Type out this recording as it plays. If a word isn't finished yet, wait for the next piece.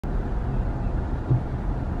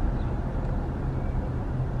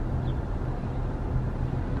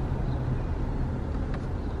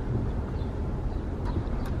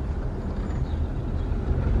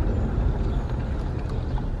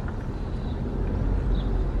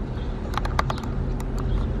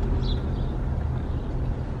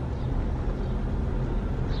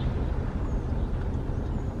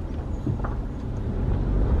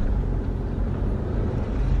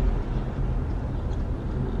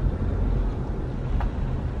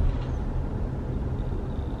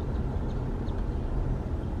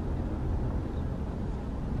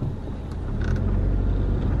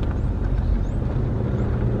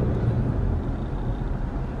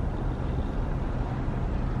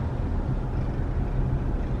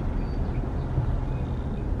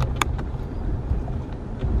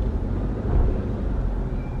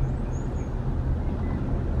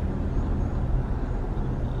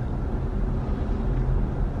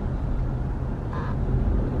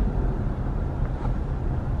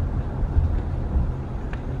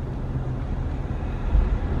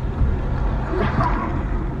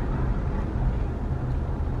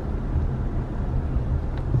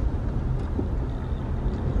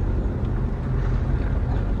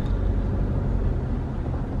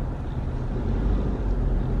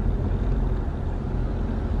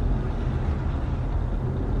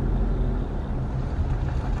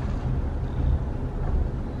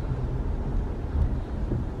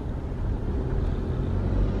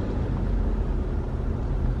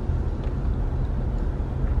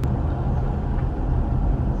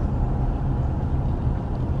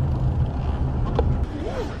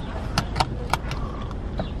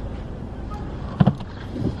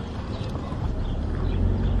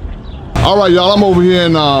All right, y'all. I'm over here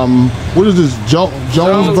in what is this?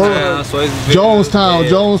 Jonestown,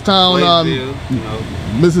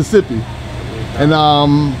 Mississippi. And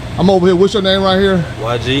I'm over here. What's your name right here?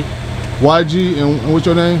 YG. YG, and what's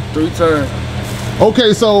your name? 3 times.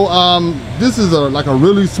 Okay, so this is like a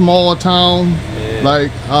really small town. Yeah.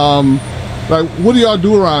 Like what do y'all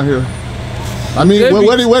do around here? I mean,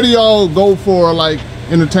 where do y'all go for like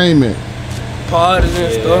entertainment? Parties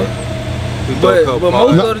and stuff. But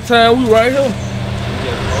most of the time we right here.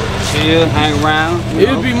 Chill, hang around.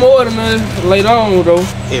 It'll be more than that later on though.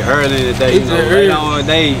 It early in the day, later on in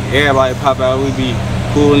the day, everybody pop out, we be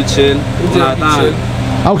cool and chilling.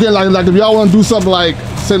 Okay, like if y'all want to do something like,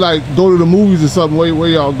 say like go to the movies or something, where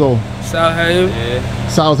y'all go? South Haven. Yeah.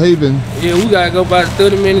 South Haven. Yeah, we gotta go about a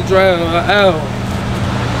 30-minute drive an hour.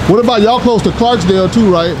 What about y'all close to Clarksdale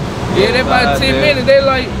too, right? Yeah, they about 10 minutes, they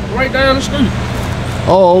like right down the street.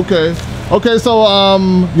 Oh, okay. Okay, so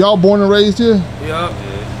y'all born and raised here? Yeah.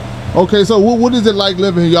 Okay, so what is it like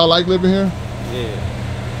living here? Y'all like living here?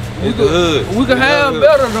 Yeah. We could have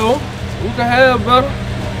better though. We could have better.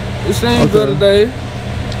 It seems better days.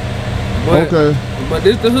 But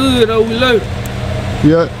this the hood though, we love it.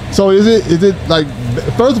 Yeah. So is it like,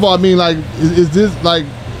 first of all, I mean, like, is this like,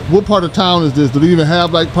 what part of town is this? Do they even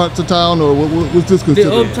have like parts of town, or what's this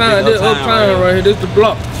considered? This uptown right here. This the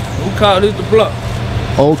block. We call this the block.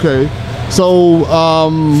 Okay. So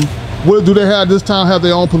what do they have? This town have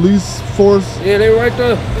their own police force? Yeah, they right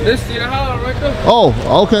there. This City Hall right there. Oh,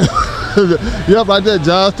 okay. Yep, right there,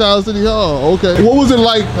 Jonestown City Hall. Okay. What was it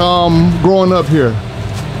like growing up here?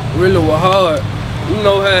 Really was hard. You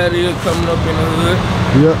know how it is coming up in the hood.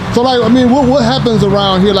 Yeah. So like, I mean, what happens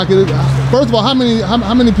around here? Like, first of all, how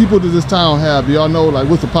many people does this town have? Do y'all know, like,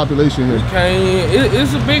 what's the population here?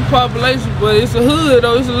 It's a big population, but it's a hood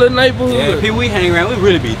though. It's a little neighborhood. Yeah, people we hang around, we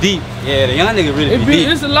really be deep. Yeah, the young niggas really be deep.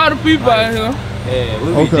 It's a lot of people out here. Yeah,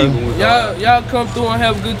 we be deep when we y'all come through and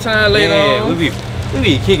have a good time later on. We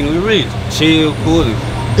be kicking. We really chill, cool.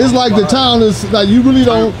 It's like the town is like, you really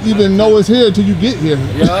don't even know it's here until you get here.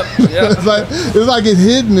 Yep. it's like it's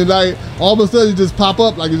hidden, and like all of a sudden it just pop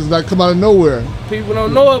up, like it's like come out of nowhere. People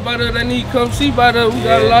don't know about it. They need to come see about it. We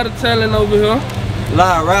got a lot of talent over here. A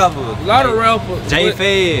lot of rappers. A lot of rappers.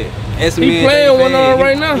 J-Fed. He playing one on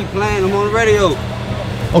right now. He playing them on the radio.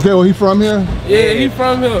 Okay, well he from here? Yeah, he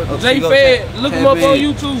from here. J-Fed. Look him up on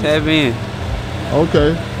YouTube. Tap in.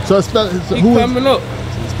 Okay. So he coming up.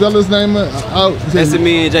 Spell his name out. It's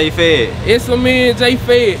me and J-Fed. It's me and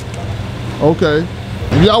J-Fed. Okay.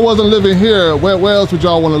 If y'all wasn't living here, where else would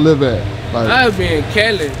y'all want to live at? Like, I've been in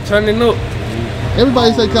Cali, turning up.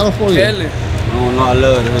 Everybody say California. Cali. I don't know, I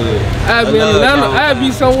love the hood. I've been in Atlanta. I'd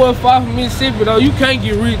be somewhere far from Mississippi though. You can't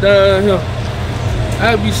get rich down here.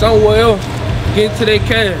 I'd be somewhere else. Get to that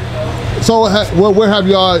cash. So where have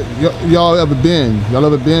y'all ever been? Y'all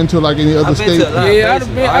ever been to like any other state? Yeah,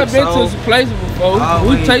 I've been to some places before.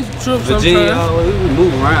 We take some trips Virginia, sometimes. we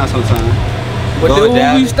move around sometimes. But then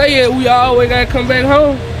when we stay at, we always gotta come back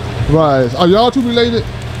home. Right. Are y'all two related?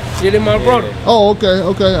 Yeah, they're my brother. Oh, okay.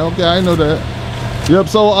 I didn't know that. Yep.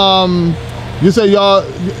 So you say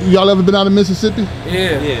y'all ever been out of Mississippi?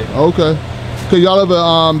 Yeah. Okay. Okay, y'all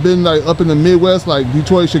ever been like up in the Midwest, like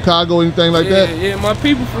Detroit, Chicago, anything like that? Yeah, my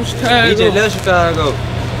people from Chicago. He just left Chicago.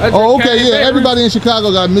 Oh, okay, yeah. Everybody in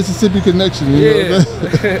Chicago got a Mississippi connection. You know?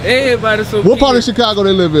 Everybody. So what part of Chicago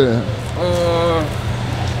they live in?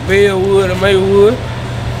 Bellwood and Maywood.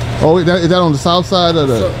 Oh, is that on the south side or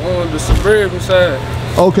the? On the suburban side.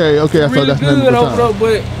 Okay. I thought really that's good over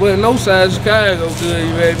there, but no side of Chicago good.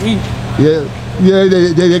 You had me. Yeah,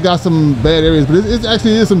 they got some bad areas, but it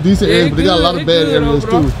actually is some decent areas, but they got a lot of bad areas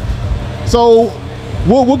too. So,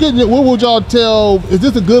 what would y'all tell? Is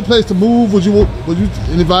this a good place to move? Would you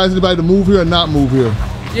advise anybody to move here or not move here?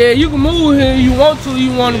 Yeah, you can move here. You want to.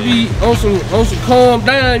 You want to be on some calm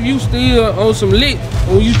down. You still on some lit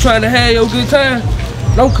when you trying to have your good time.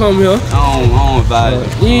 Don't come here. I don't advise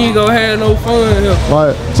it. You ain't gonna have no fun here.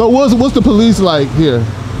 Right. So what's the police like here?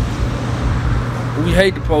 We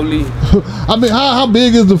hate the police. I mean, how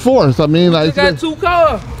big is the force? I mean, like. They got 2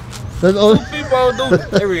 cars. 2 people on duty.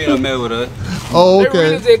 They really don't mess with us. Oh,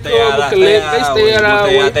 okay. They really just come and collect. They stay out our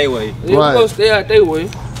way. Yeah, we gonna stay out their way.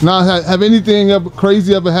 Now, have anything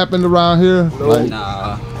crazy ever happened around here? No. Like,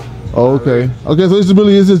 nah. Oh, okay. Okay, so this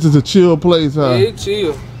really is just a chill place, huh? Yeah, it's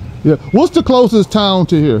chill. Yeah. What's the closest town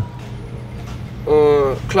to here?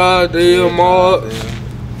 Clydesdale, Mark,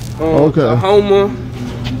 Homer,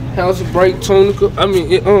 House of Break, Tunica. I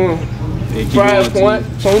mean, Pride Point,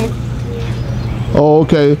 Tunica. Oh,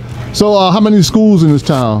 okay. So, how many schools in this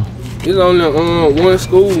town? It's only one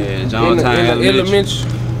school. Yeah, Jonestown in the elementary.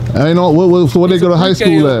 I ain't know. So where they go to high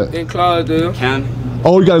school at? In Clarksdale. County.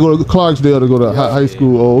 Oh, you gotta go to Clarksdale to go to high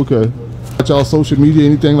school. Oh, okay. Got y'all social media,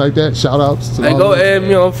 anything like that? Shout outs to Hey, go add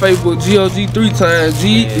me on Facebook, GOG 3 times.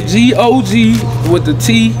 GOG with the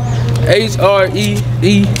T, HREETYMES.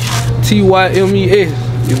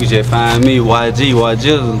 You can just find me, YGZZLA.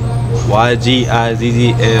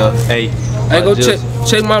 Hey, go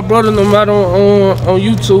check my brother no matter on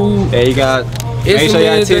YouTube. Hey, you got. Make sure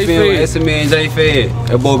y'all tip in with SMN J Fed.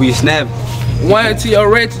 That boy be snapping. YNT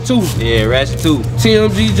Ratchet too. Yeah, Ratchet too.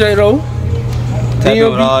 TMG J though. Tap in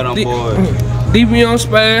with all them boys. DB on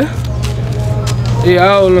Spaz. Yeah,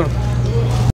 all of them.